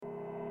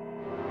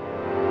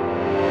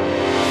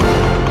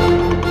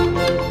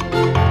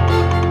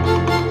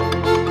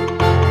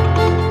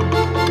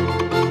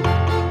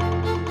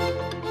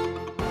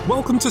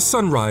to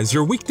Sunrise,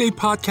 your weekday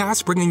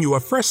podcast bringing you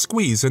a fresh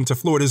squeeze into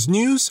Florida's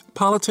news,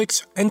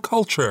 politics, and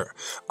culture.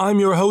 I'm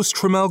your host,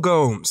 Tramel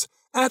Gomes.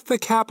 At the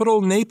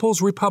Capitol,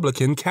 Naples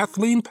Republican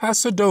Kathleen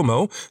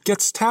Passidomo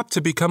gets tapped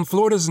to become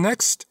Florida's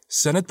next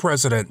Senate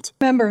President.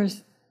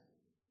 Members,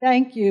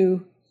 thank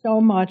you so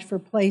much for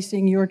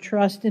placing your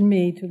trust in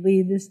me to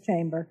lead this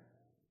chamber.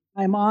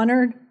 I'm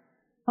honored,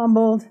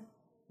 humbled,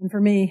 and for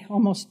me,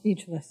 almost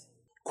speechless.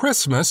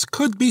 Christmas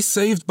could be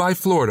saved by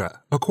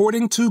Florida,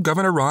 according to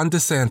Governor Ron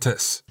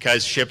DeSantis.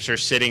 Because ships are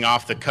sitting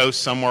off the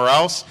coast somewhere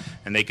else,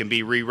 and they can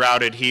be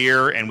rerouted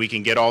here, and we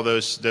can get all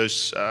those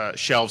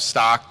shelves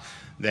stocked,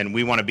 then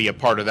we want to be a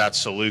part of that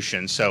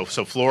solution. So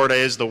Florida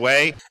is the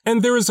way.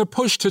 And there is a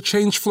push to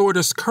change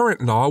Florida's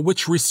current law,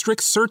 which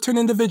restricts certain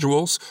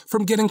individuals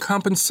from getting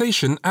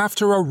compensation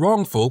after a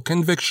wrongful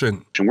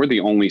conviction. We're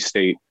the only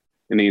state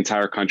in the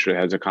entire country that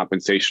has a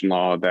compensation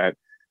law that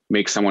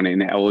makes someone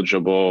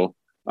ineligible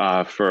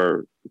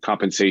for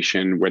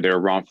compensation where they're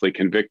wrongfully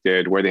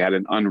convicted, where they had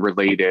an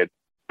unrelated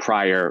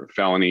prior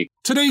felony.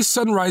 Today's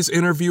Sunrise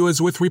interview is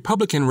with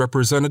Republican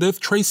Representative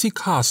Tracy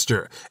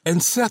Koster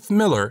and Seth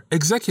Miller,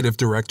 Executive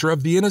Director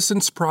of the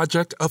Innocence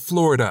Project of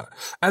Florida,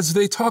 as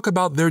they talk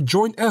about their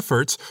joint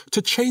efforts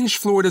to change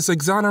Florida's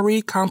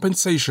exoneree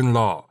compensation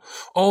law.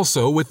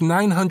 Also, with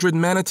 900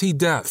 manatee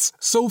deaths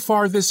so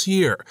far this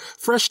year,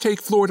 Fresh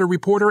Take Florida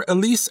reporter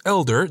Elise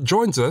Elder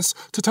joins us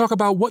to talk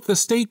about what the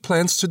state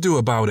plans to do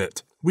about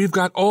it. We've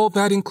got all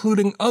that,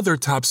 including other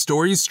top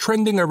stories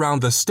trending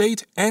around the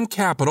state and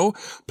Capitol,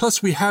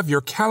 plus we have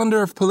your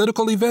calendar of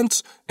political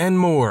events and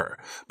more.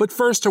 But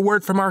first, a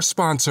word from our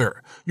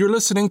sponsor. You're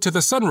listening to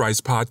the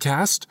Sunrise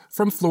Podcast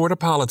from Florida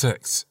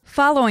Politics.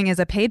 Following is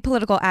a paid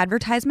political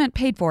advertisement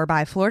paid for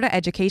by Florida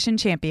Education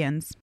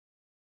Champions.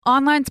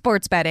 Online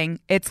sports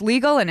betting. It's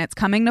legal and it's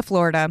coming to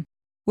Florida.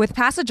 With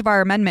passage of our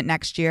amendment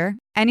next year,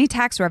 any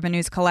tax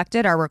revenues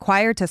collected are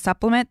required to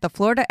supplement the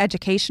Florida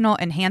Educational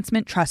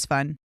Enhancement Trust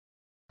Fund.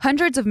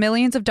 Hundreds of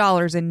millions of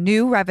dollars in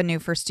new revenue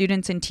for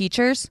students and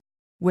teachers,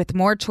 with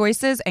more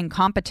choices and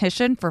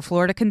competition for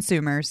Florida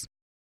consumers.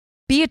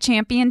 Be a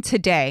champion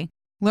today.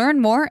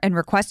 Learn more and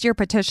request your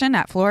petition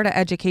at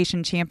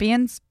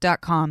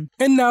floridaeducationchampions.com.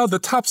 And now the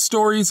top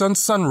stories on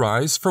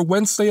Sunrise for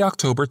Wednesday,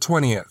 October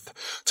 20th.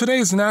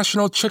 Today's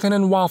National Chicken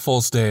and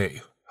Waffles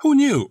Day. Who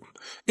knew?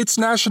 It's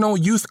National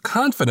Youth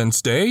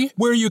Confidence Day,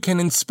 where you can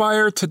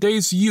inspire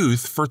today's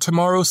youth for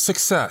tomorrow's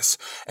success,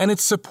 and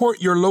it's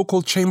Support Your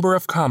Local Chamber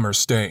of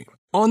Commerce Day.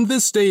 On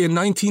this day in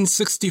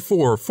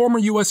 1964, former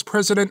U.S.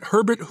 President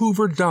Herbert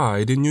Hoover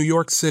died in New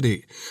York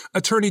City.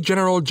 Attorney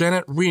General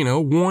Janet Reno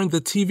warned the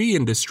TV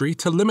industry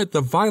to limit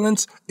the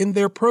violence in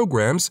their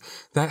programs.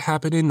 That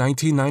happened in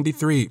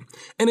 1993.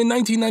 And in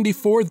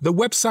 1994, the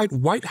website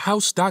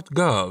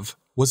whitehouse.gov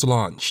was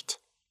launched.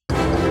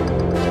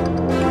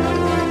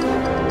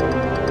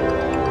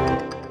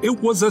 It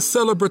was a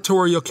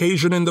celebratory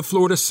occasion in the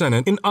Florida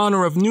Senate in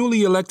honor of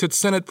newly elected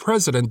Senate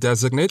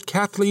President-designate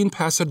Kathleen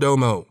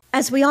Passidomo.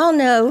 As we all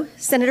know,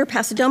 Senator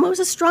Passidomo is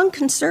a strong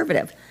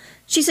conservative.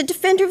 She's a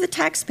defender of the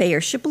taxpayer.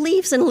 She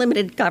believes in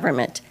limited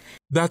government.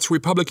 That's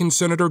Republican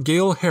Senator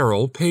Gail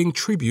Harrell paying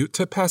tribute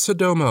to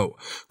Passidomo.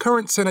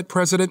 Current Senate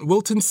President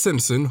Wilton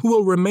Simpson, who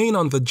will remain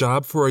on the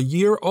job for a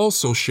year,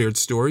 also shared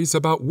stories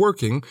about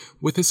working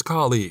with his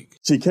colleague.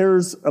 She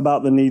cares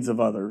about the needs of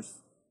others.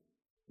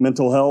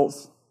 Mental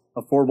health,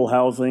 affordable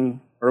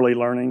housing, early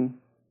learning,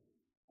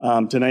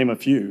 to name a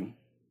few.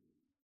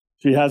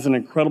 She has an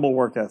incredible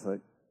work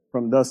ethic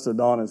from dusk to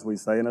dawn, as we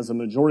say, and as a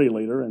majority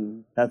leader,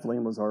 and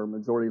Kathleen was our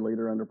majority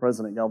leader under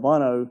President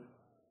Galvano,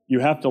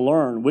 you have to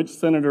learn which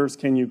senators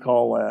can you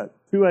call at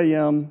 2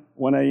 a.m.,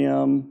 1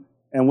 a.m.,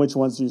 and which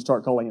ones do you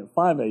start calling at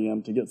 5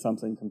 a.m. to get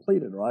something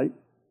completed, right?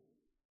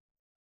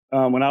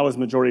 When I was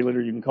majority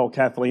leader, you can call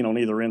Kathleen on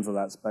either ends of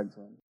that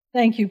spectrum.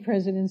 Thank you,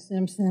 President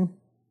Simpson.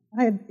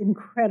 I have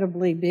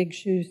incredibly big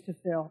shoes to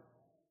fill.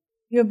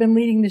 You have been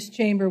leading this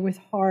chamber with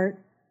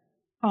heart,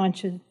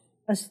 conscience,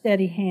 a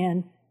steady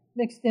hand,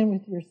 mixed in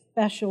with your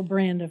special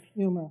brand of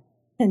humor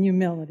and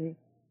humility.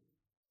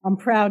 I'm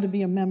proud to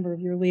be a member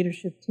of your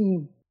leadership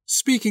team.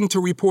 Speaking to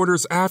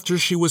reporters after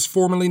she was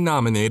formally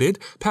nominated,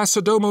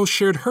 Passidomo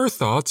shared her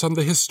thoughts on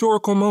the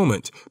historical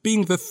moment,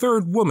 being the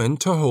third woman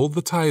to hold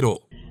the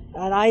title.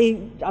 And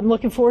I'm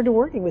looking forward to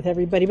working with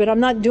everybody, but I'm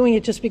not doing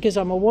it just because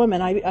I'm a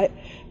woman.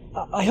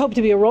 I hope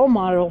to be a role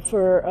model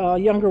for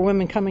younger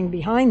women coming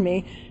behind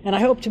me, and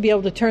I hope to be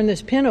able to turn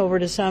this pin over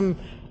to some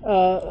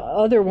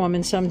other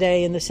woman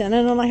someday in the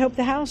Senate, and I hope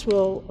the House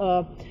will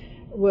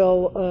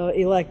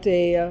elect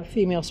a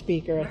female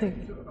speaker, I think.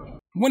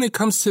 When it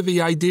comes to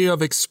the idea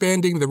of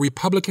expanding the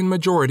Republican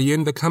majority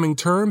in the coming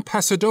term,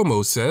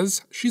 Passidomo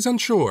says she's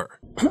unsure.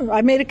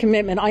 I made a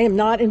commitment. I am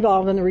not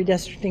involved in the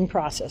redistricting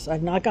process.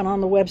 I've not gone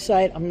on the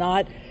website.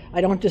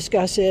 I don't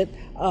discuss it.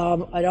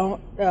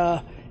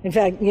 In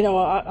fact,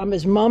 I'm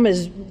as mum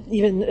as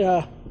even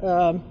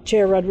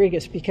Chair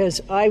Rodriguez, because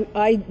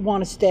I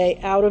want to stay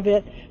out of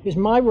it, because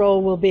my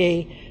role will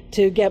be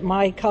to get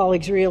my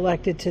colleagues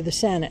reelected to the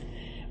Senate.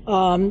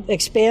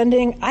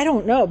 Expanding, I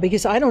don't know,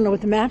 because I don't know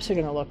what the maps are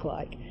going to look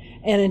like.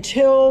 And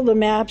until the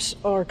maps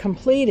are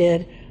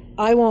completed,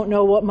 I won't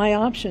know what my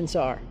options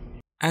are.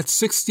 At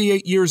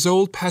 68 years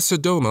old,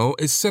 Passidomo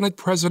is Senate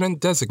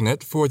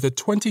President-designate for the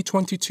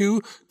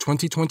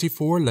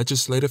 2022-2024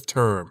 legislative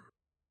term.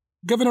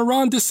 Governor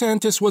Ron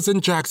DeSantis was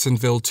in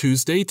Jacksonville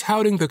Tuesday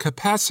touting the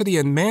capacity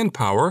and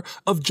manpower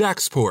of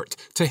JAXPort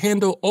to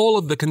handle all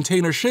of the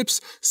container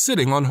ships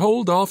sitting on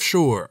hold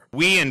offshore.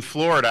 We in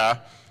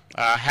Florida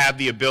have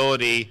the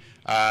ability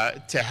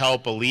to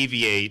help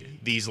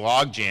alleviate these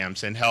log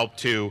jams and help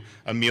to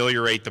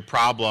ameliorate the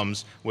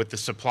problems with the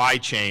supply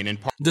chain.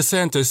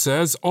 DeSantis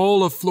says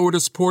all of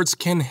Florida's ports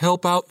can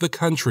help out the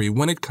country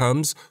when it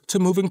comes to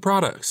moving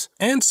products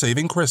and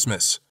saving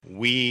Christmas.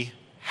 We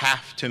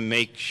have to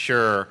make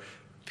sure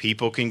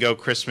people can go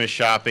Christmas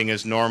shopping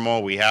as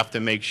normal. We have to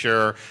make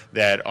sure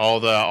that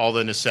all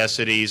the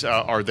necessities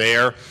are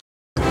there.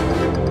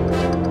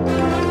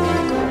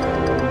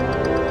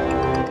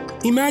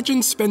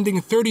 Imagine spending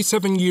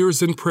 37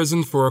 years in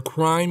prison for a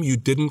crime you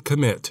didn't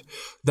commit.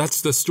 That's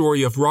the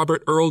story of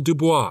Robert Earl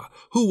Dubois,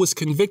 who was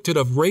convicted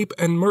of rape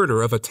and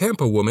murder of a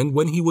Tampa woman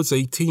when he was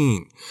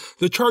 18.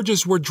 The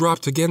charges were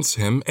dropped against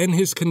him, and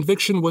his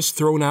conviction was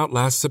thrown out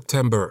last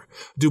September.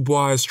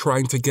 Dubois is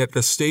trying to get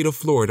the state of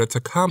Florida to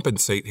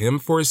compensate him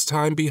for his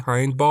time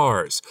behind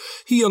bars.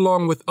 He,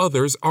 along with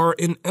others, are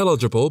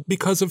ineligible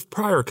because of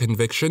prior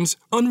convictions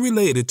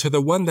unrelated to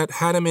the one that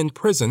had him in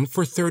prison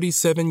for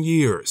 37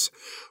 years.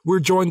 We're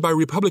joined by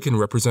Republican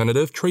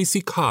Representative Tracy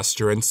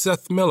Koster and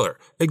Seth Miller,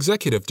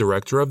 Executive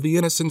Director of the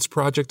Innocence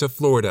Project of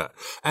Florida,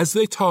 as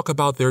they talk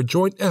about their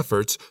joint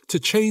efforts to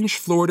change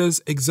Florida's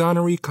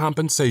exoneree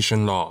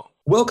compensation law.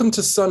 Welcome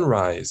to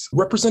Sunrise.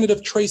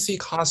 Representative Tracy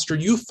Koster,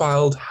 you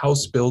filed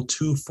House Bill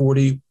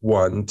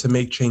 241 to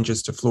make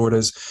changes to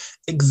Florida's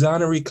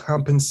exoneree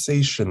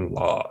compensation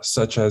law,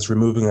 such as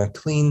removing a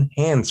clean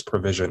hands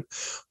provision.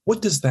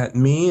 What does that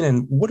mean,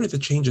 and what are the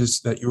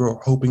changes that you're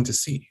hoping to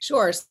see?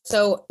 Sure.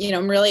 So,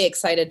 I'm really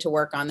excited to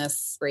work on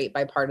this great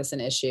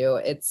bipartisan issue.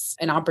 It's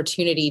an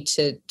opportunity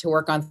to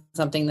work on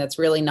something that's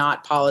really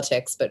not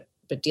politics, but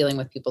dealing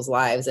with people's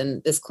lives.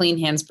 And this clean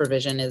hands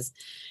provision is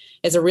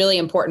a really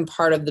important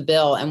part of the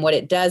bill. And what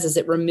it does is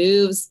it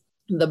removes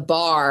the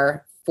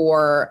bar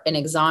for an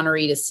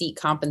exoneree to seek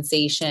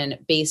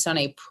compensation based on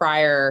a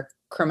prior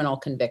criminal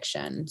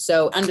conviction.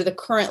 So under the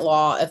current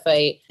law, if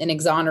an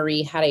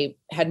exoneree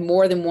had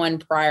more than one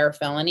prior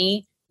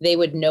felony, they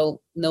would no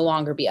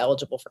longer be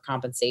eligible for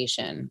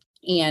compensation.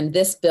 And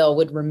this bill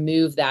would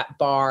remove that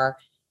bar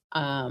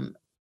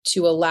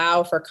to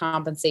allow for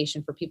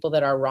compensation for people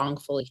that are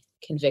wrongfully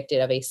convicted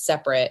of a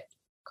separate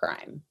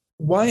crime.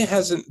 Why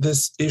hasn't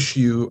this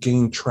issue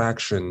gained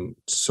traction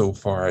so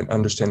far? I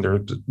understand there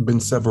have been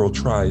several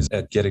tries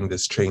at getting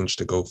this change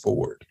to go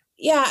forward.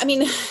 Yeah,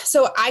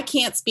 so I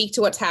can't speak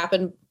to what's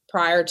happened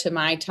prior to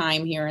my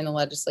time here in the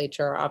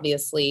legislature,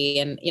 obviously.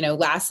 And,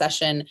 last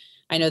session,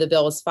 I know the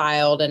bill was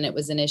filed and it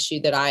was an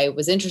issue that I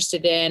was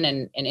interested in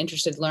and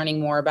interested in learning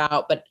more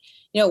about. But,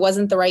 it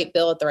wasn't the right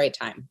bill at the right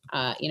time.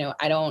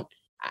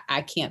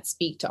 I can't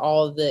speak to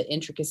all of the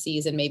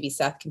intricacies, and maybe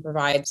Seth can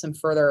provide some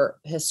further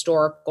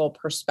historical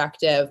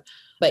perspective.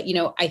 But,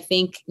 I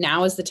think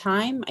now is the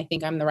time. I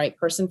think I'm the right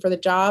person for the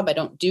job. I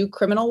don't do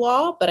criminal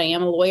law, but I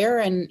am a lawyer.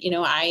 And,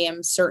 I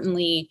am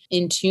certainly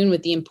in tune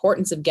with the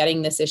importance of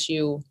getting this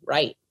issue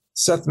right.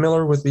 Seth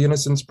Miller with the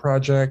Innocence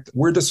Project.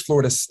 Where does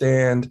Florida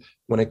stand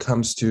when it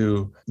comes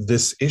to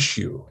this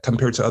issue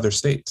compared to other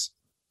states?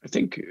 I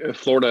think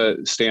Florida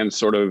stands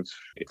sort of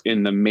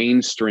in the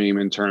mainstream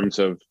in terms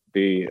of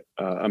the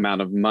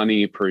amount of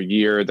money per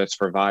year that's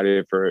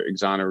provided for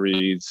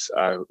exonerees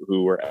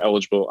who are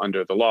eligible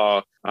under the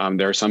law.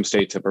 There are some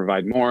states that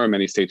provide more,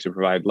 many states who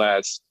provide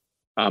less.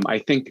 I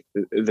think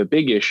the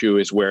big issue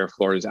is where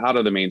Florida is out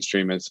of the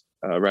mainstream, as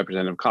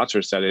Representative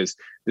Koster said, is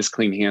this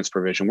clean hands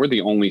provision. We're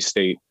the only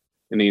state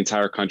in the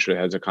entire country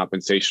that has a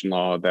compensation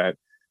law that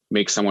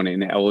makes someone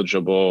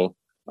ineligible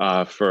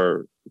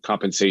for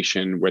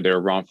compensation where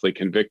they're wrongfully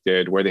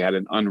convicted, where they had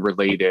an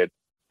unrelated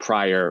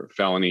prior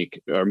felony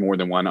or more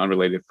than one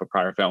unrelated for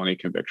prior felony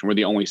conviction. We're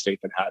the only state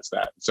that has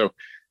that. So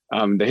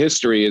the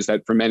history is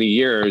that for many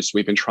years,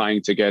 we've been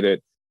trying to get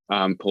it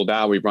pulled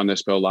out. We've run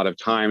this bill a lot of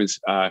times,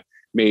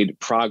 made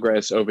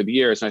progress over the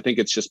years. And I think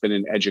it's just been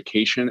an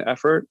education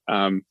effort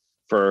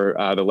for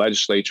the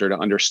legislature to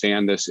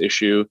understand this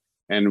issue.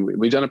 And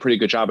we've done a pretty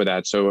good job of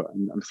that. So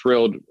I'm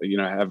thrilled, to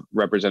have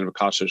Representative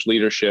Koster's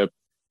leadership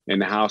in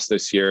the House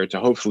this year to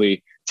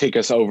hopefully take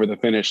us over the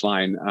finish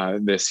line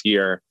this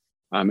year.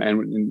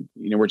 And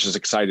we're just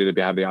excited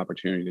to have the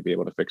opportunity to be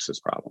able to fix this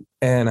problem.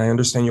 And I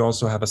understand you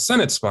also have a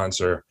Senate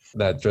sponsor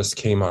that just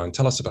came on.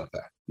 Tell us about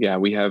that. Yeah,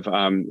 we have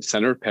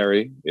Senator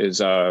Perry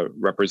is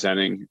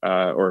representing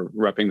or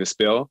repping this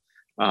bill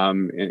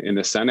in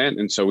the Senate.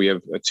 And so we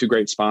have two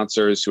great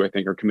sponsors who I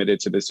think are committed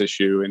to this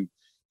issue and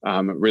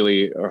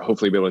really are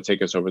hopefully be able to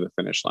take us over the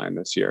finish line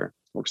this year.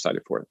 We're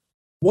excited for it.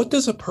 What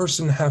does a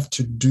person have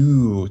to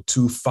do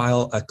to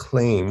file a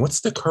claim?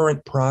 What's the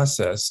current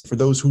process for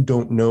those who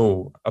don't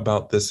know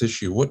about this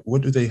issue?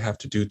 What do they have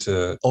to do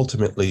to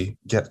ultimately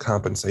get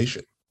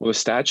compensation? Well, the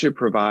statute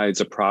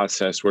provides a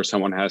process where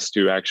someone has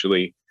to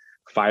actually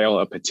file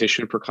a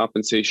petition for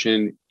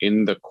compensation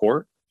in the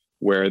court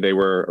where they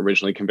were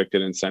originally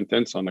convicted and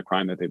sentenced on the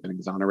crime that they've been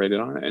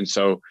exonerated on. And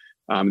so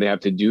they have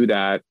to do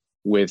that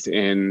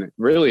within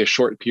really a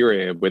short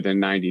period, within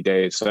 90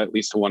 days. So that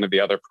leads to one of the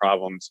other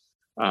problems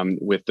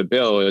with the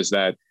bill is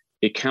that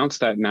it counts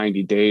that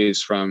 90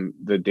 days from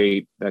the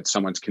date that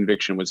someone's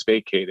conviction was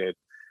vacated,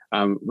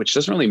 which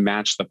doesn't really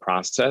match the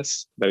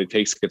process that it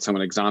takes to get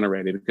someone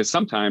exonerated. Because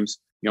sometimes,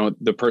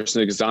 the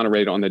person is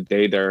exonerated on the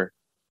day their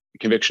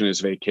conviction is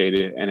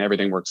vacated and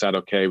everything works out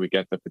okay. We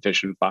get the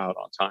petition filed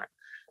on time.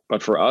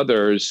 But for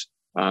others,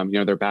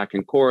 they're back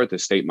in court. The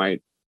state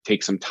might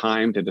take some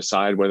time to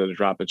decide whether to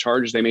drop the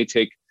charges. They may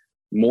take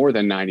more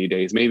than 90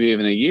 days, maybe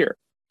even a year.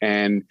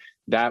 And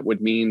that would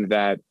mean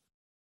that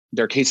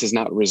their case is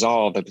not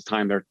resolved at the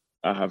time their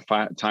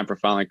time for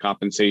filing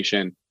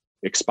compensation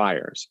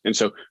expires. And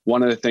so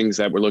one of the things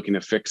that we're looking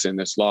to fix in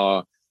this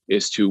law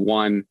is to,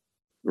 one,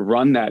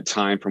 run that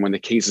time from when the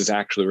case is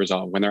actually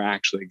resolved, when they're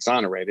actually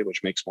exonerated,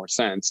 which makes more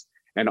sense,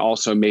 and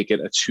also make it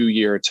a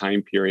 2-year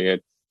time period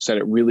so that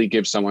it really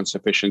gives someone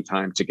sufficient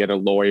time to get a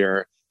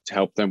lawyer to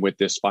help them with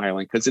this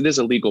filing, because it is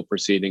a legal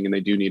proceeding and they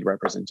do need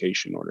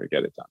representation in order to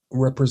get it done.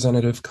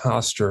 Representative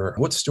Koster,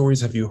 what stories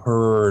have you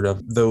heard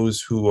of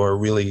those who are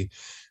really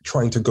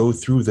trying to go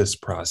through this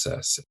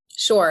process?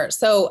 Sure.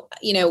 So,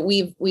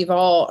 we've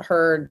all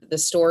heard the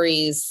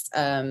stories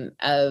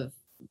of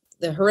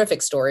the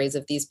horrific stories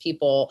of these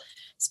people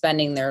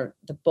spending the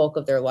bulk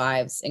of their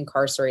lives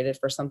incarcerated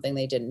for something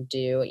they didn't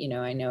do.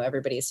 I know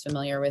everybody's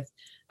familiar with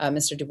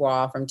Mr.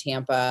 Dubois from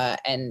Tampa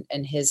and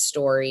his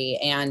story.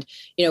 And,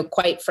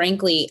 quite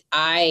frankly,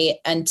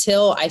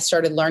 until I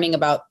started learning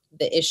about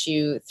the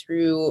issue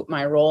through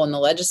my role in the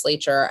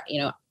legislature,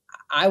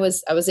 I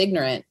was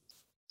ignorant.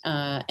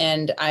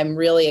 And I'm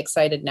really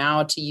excited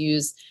now to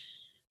use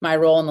my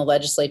role in the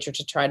legislature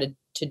to try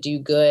to do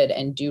good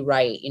and do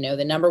right.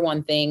 The number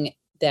one thing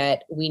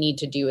that we need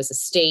to do as a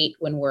state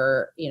when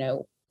we're,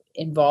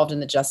 involved in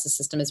the justice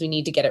system is we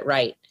need to get it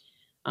right.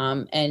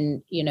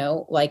 And,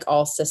 like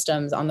all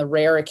systems, on the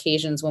rare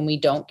occasions when we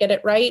don't get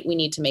it right, we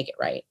need to make it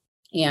right.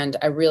 And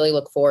I really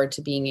look forward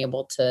to being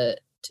able to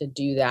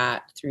do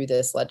that through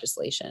this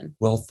legislation.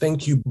 Well,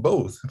 thank you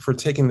both for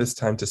taking this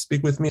time to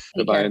speak with me.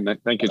 Goodbye, and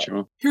thank you,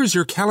 Jamal. Here's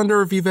your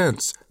calendar of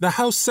events. The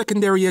House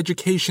Secondary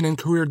Education and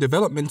Career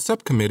Development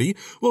Subcommittee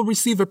will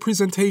receive a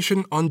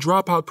presentation on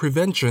dropout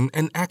prevention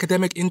and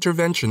academic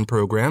intervention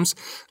programs.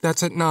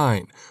 That's at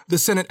 9. The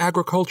Senate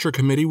Agriculture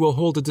Committee will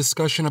hold a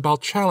discussion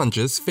about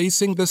challenges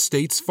facing the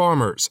state's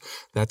farmers.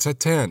 That's at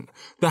 10.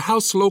 The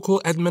House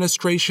Local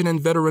Administration and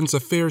Veterans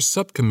Affairs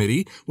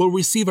Subcommittee will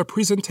receive a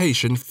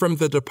presentation from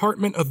the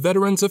Department of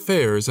Veterans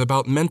Affairs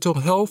about mental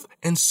health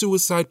and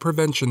suicide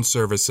prevention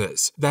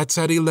services. That's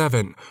at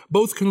 11.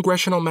 Both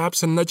congressional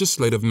maps and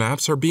legislative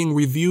maps are being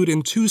reviewed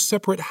in 2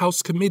 separate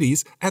House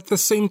committees at the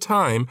same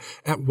time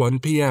at 1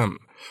 p.m.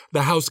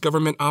 The House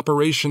Government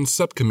Operations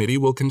Subcommittee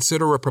will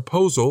consider a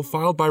proposal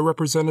filed by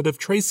Representative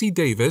Tracy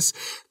Davis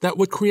that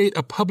would create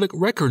a public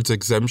records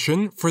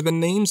exemption for the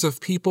names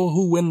of people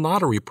who win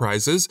lottery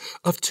prizes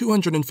of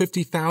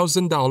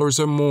 $250,000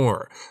 or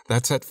more.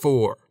 That's at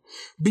 4.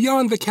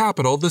 Beyond the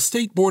Capitol, the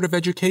State Board of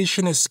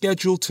Education is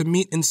scheduled to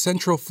meet in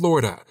Central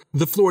Florida.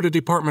 The Florida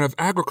Department of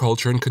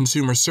Agriculture and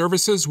Consumer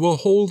Services will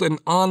hold an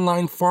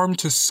online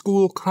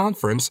farm-to-school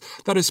conference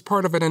that is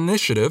part of an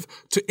initiative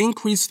to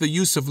increase the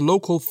use of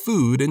local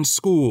food in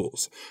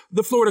schools.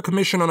 The Florida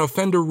Commission on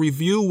Offender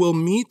Review will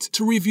meet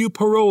to review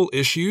parole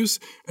issues,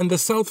 and the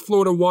South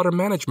Florida Water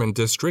Management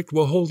District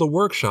will hold a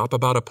workshop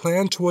about a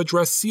plan to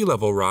address sea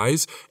level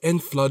rise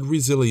and flood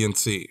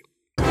resiliency.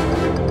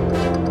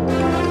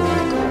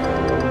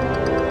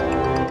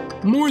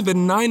 More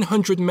than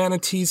 900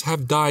 manatees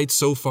have died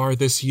so far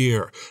this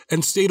year,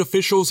 and state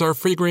officials are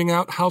figuring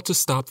out how to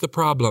stop the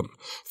problem.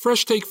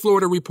 Fresh Take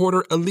Florida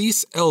reporter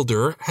Elise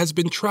Elder has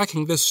been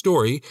tracking this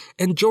story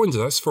and joins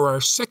us for our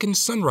second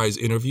Sunrise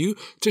interview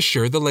to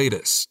share the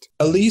latest.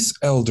 Elise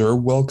Elder,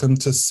 welcome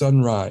to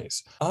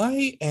Sunrise.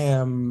 I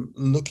am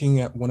looking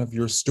at one of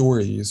your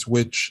stories,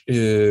 which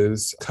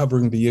is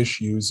covering the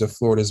issues of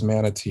Florida's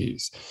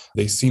manatees.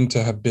 They seem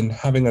to have been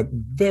having a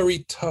very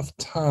tough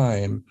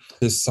time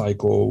this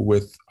cycle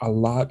with a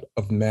lot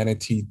of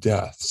manatee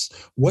deaths.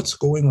 What's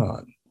going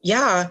on?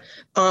 Yeah,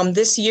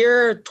 this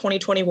year,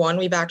 2021,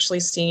 we've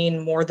actually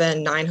seen more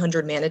than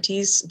 900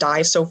 manatees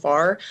die so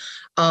far.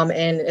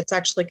 And it's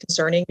actually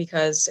concerning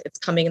because it's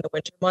coming in the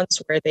winter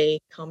months where they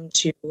come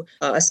to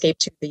escape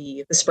to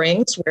the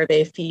springs where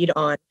they feed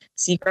on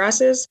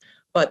seagrasses.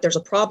 But there's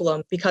a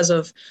problem because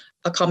of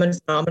a common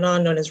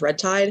phenomenon known as red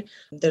tide.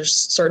 There's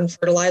certain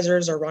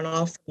fertilizers or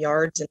runoff from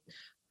yards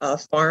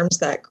and farms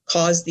that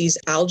cause these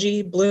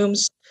algae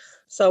blooms.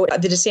 So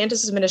the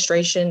DeSantis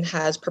administration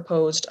has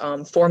proposed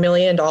 $4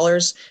 million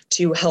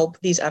to help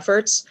these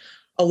efforts.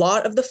 A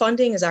lot of the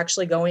funding is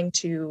actually going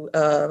to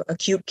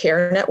acute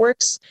care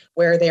networks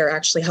where they are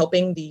actually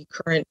helping the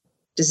current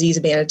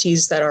disease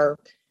manatees that are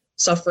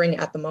suffering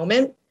at the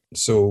moment.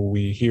 So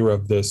we hear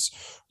of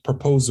this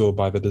proposal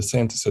by the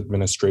DeSantis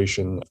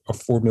administration of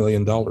 $4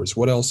 million.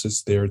 What else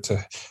is there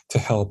to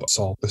help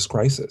solve this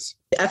crisis?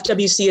 The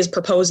FWC is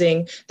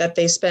proposing that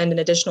they spend an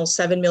additional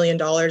 $7 million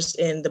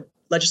in the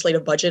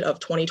legislative budget of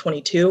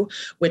 2022,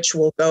 which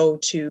will go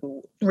to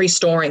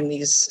restoring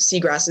these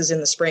seagrasses in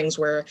the springs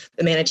where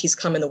the manatees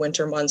come in the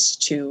winter months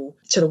to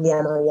the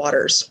warmer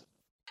waters.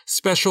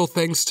 Special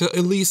thanks to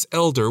Elise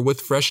Elder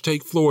with Fresh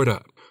Take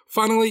Florida.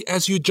 Finally,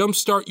 as you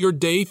jumpstart your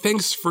day,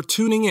 thanks for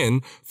tuning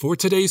in for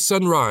today's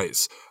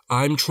Sunrise.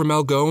 I'm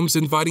Tremel Gomes,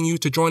 inviting you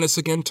to join us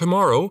again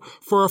tomorrow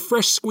for a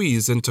fresh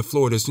squeeze into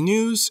Florida's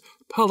news,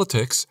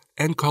 politics,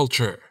 and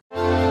culture.